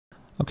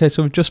Okay,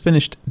 so we've just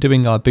finished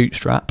doing our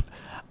bootstrap,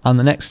 and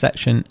the next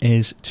section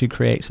is to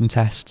create some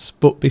tests.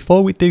 But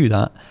before we do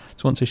that, I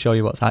just want to show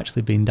you what's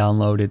actually been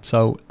downloaded.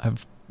 So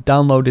I've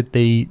downloaded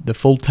the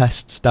full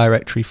tests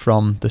directory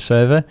from the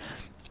server,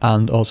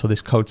 and also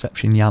this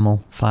Codeception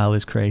YAML file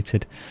is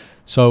created.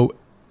 So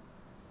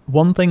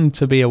one thing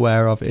to be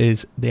aware of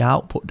is the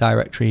output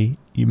directory.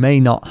 You may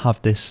not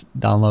have this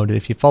downloaded.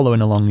 If you're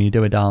following along and you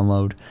do a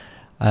download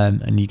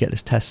and you get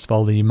this tests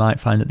folder, you might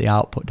find that the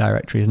output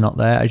directory is not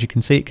there. As you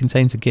can see, it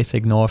contains a git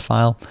ignore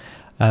file.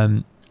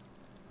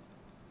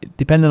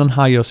 Depending on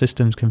how your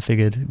system's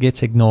configured,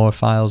 git ignore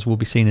files will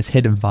be seen as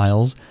hidden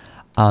files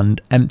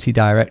and empty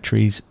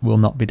directories will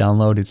not be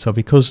downloaded. So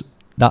because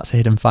that's a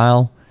hidden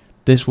file,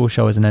 this will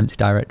show as an empty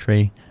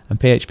directory, and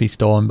PHP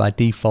Storm by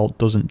default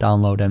doesn't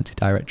download empty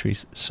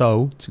directories.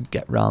 So to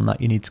get around that,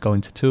 you need to go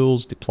into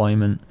Tools,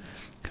 Deployment,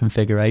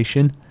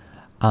 Configuration,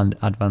 and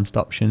Advanced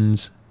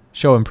Options,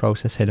 Show and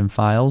Process Hidden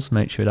Files.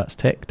 Make sure that's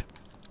ticked.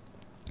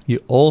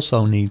 You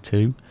also need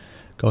to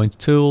go into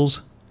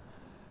Tools,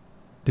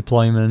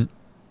 Deployment,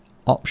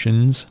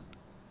 Options,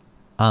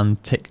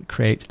 and tick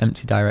Create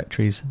Empty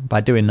Directories. By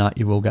doing that,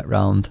 you will get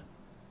around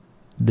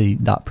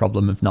that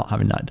problem of not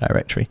having that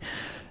directory.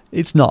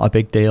 It's not a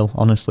big deal,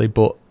 honestly,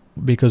 but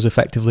because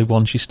effectively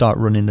once you start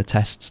running the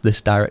tests, this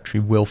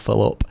directory will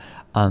fill up,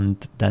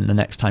 and then the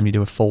next time you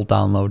do a full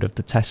download of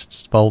the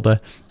tests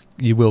folder,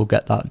 you will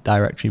get that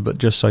directory. But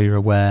just so you're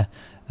aware,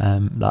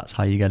 that's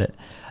how you get it.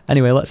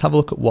 Anyway, let's have a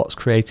look at what's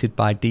created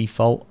by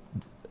default.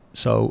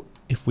 So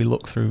if we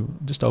look through,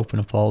 just open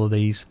up all of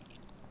these,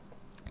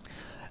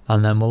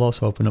 and then we'll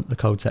also open up the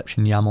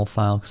Codeception YAML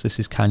file, because this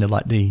is kind of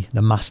like the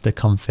master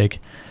config.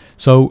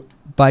 So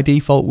by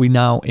default, we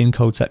now in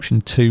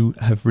Codeception 2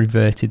 have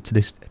reverted to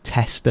this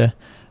tester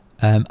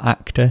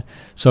actor.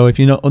 So if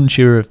you're not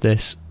unsure of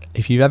this,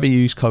 if you've ever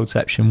used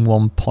Codeception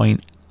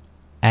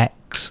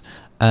 1.x,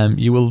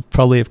 you will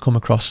probably have come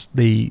across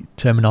the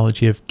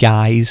terminology of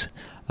guys.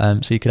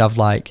 So you could have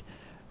like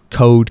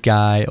code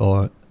guy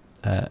or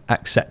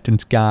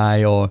acceptance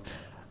guy, or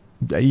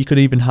you could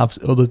even have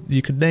other,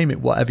 you could name it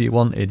whatever you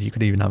wanted. You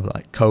could even have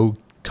like code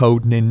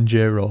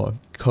ninja or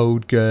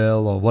code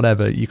girl or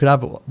whatever. You could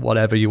have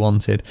whatever you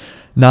wanted.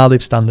 Now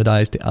they've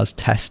standardized it as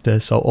tester,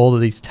 so all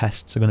of these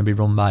tests are going to be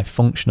run by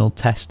functional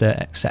tester,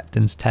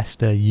 acceptance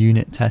tester,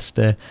 unit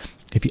tester.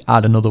 If you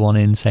add another one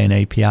in, say an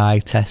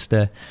API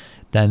tester,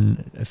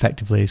 then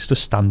effectively it's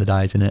just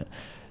standardizing it.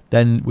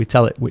 Then we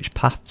tell it which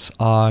paths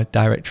our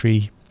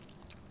Codeception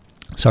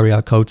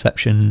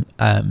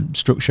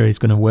structure is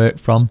going to work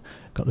from.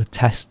 Got the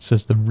tests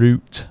as the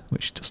root,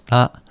 which does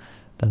that,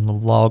 then the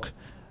log.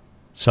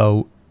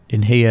 So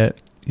in here,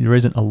 there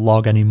isn't a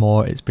log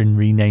anymore, it's been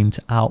renamed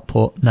to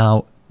output.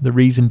 Now, the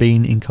reason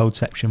being, in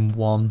Codeception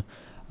 1,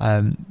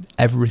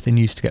 everything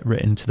used to get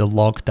written to the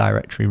log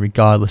directory,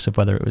 regardless of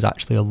whether it was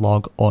actually a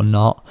log or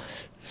not.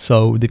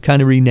 So they've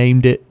kind of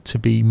renamed it to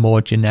be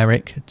more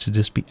generic, to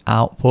just be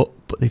output,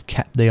 but they've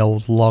kept the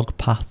old log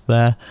path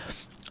there.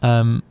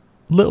 A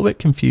little bit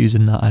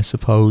confusing, that, I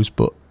suppose,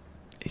 but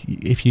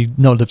if you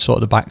know the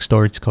sort of the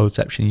backstory to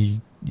Codeception,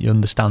 you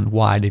understand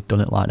why they've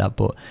done it like that.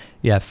 But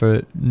yeah,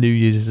 for new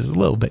users it's a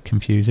little bit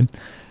confusing,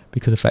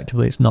 because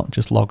effectively it's not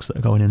just logs that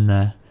are going in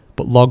there,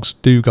 but logs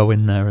do go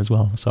in there as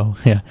well. So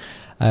yeah,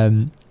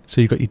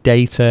 so you've got your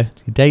data.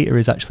 Your data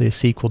is actually a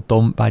SQL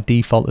dump. By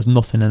default there's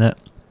nothing in it,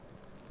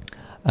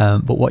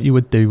 but what you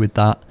would do with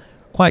that,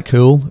 quite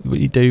cool, what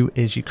you do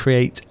is you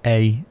create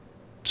a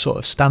sort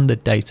of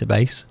standard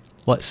database.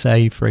 Let's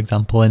say, for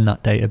example, in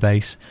that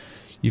database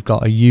you've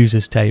got a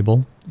users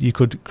table. You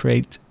could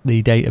create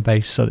the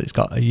database so that it's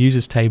got a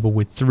users table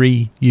with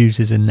 3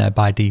 users in there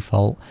by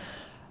default,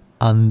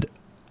 and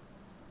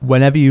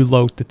whenever you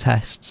load the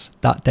tests,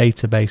 that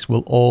database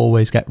will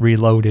always get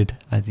reloaded.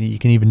 And you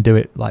can even do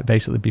it like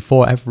basically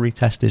before every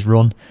test is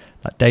run,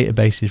 that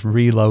database is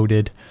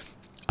reloaded,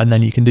 and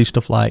then you can do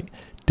stuff like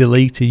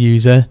delete a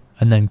user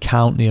and then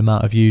count the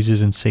amount of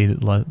users and see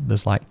that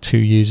there's like 2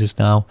 users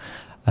now.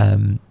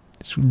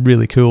 It's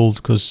really cool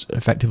because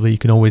effectively you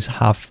can always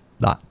have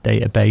that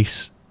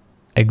database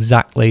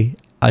exactly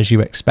as you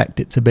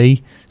expect it to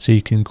be, so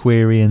you can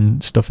query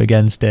and stuff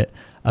against it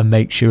and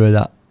make sure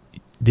that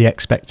the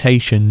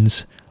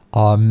expectations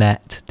are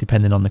met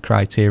depending on the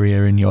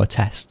criteria in your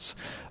tests.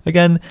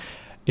 Again,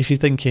 if you're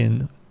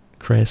thinking,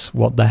 Chris,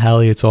 what the hell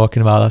are you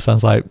talking about, that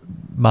sounds like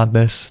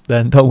madness,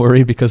 then don't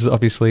worry, because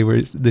obviously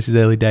this is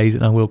early days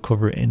and I will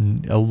cover it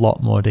in a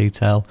lot more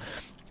detail.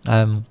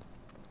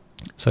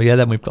 So yeah,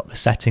 then we've got the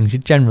settings. You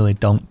generally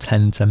don't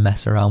tend to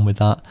mess around with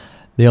that.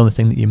 The only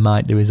thing that you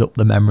might do is up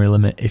the memory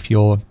limit if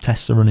your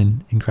tests are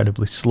running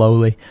incredibly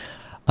slowly.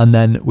 And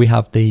then we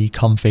have the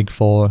config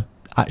for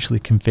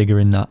actually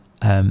configuring that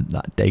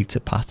that data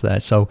path there.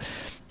 So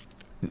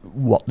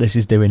what this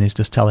is doing is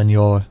just telling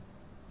your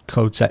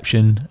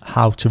Codeception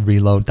how to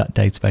reload that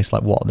database,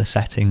 like what are the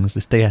settings.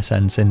 This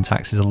DSN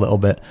syntax is a little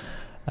bit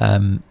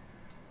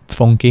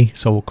funky,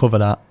 so we'll cover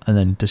that, and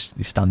then just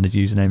the standard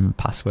username and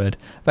password.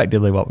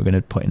 Effectively what we're going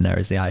to put in there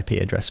is the IP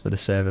address for the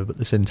server, but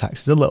the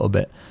syntax is a little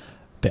bit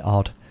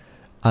odd.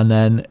 And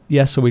then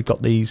so we've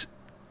got the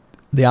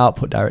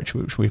output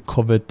directory, which we've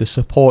covered, the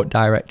support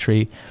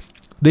directory.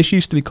 This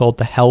used to be called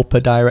the helper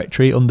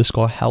directory,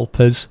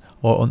 _helpers,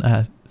 or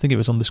I think it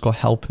was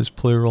 _helpers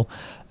plural.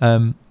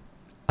 And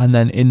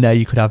then in there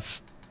you could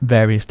have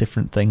various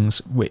different things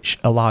which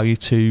allow you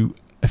to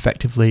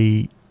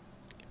effectively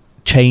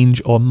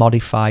change or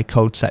modify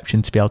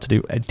Codeception to be able to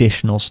do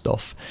additional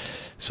stuff.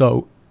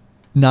 So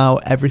now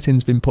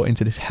everything's been put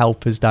into this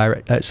helpers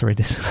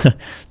this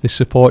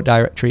support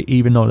directory.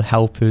 Even though the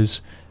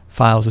helpers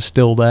files are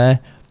still there,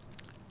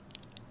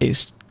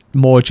 it's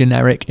more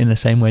generic in the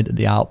same way that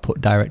the output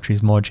directory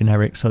is more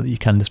generic, so that you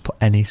can just put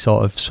any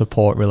sort of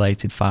support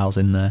related files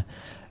in there.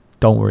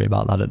 Don't worry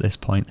about that at this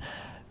point.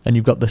 Then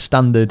you've got the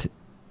standard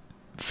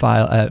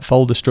file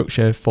folder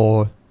structure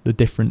for the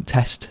different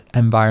test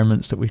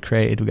environments that we've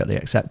created. We've got the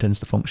acceptance,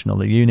 the functional,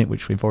 the unit,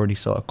 which we've already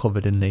sort of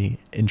covered in the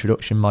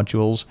introduction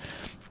modules.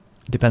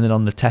 Depending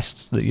on the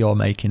tests that you're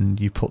making,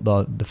 you put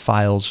the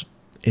files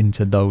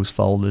into those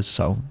folders.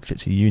 So if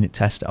it's a unit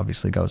test, it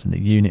obviously goes in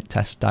the unit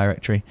test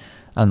directory,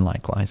 and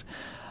likewise.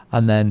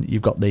 And then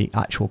you've got the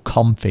actual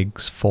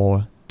configs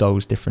for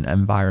those different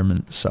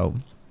environments. So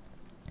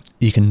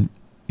you can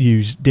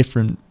use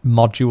different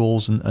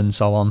modules and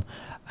so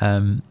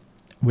on,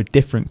 with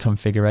different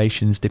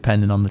configurations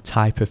depending on the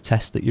type of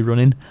test that you're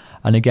running.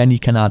 And again, you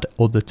can add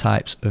other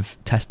types of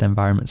test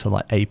environments, so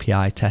like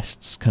API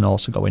tests can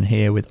also go in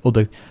here with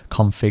other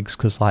configs,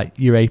 because like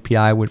your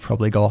API would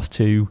probably go off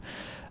to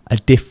a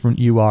different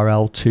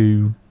URL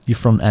to your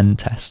front end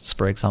tests,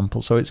 for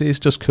example. So it's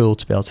just cool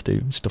to be able to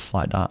do stuff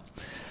like that.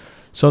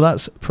 So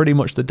that's pretty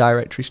much the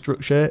directory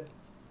structure.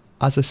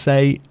 As I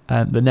say,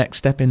 the next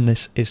step in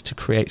this is to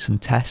create some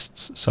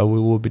tests, so we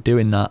will be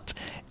doing that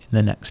in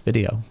the next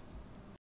video.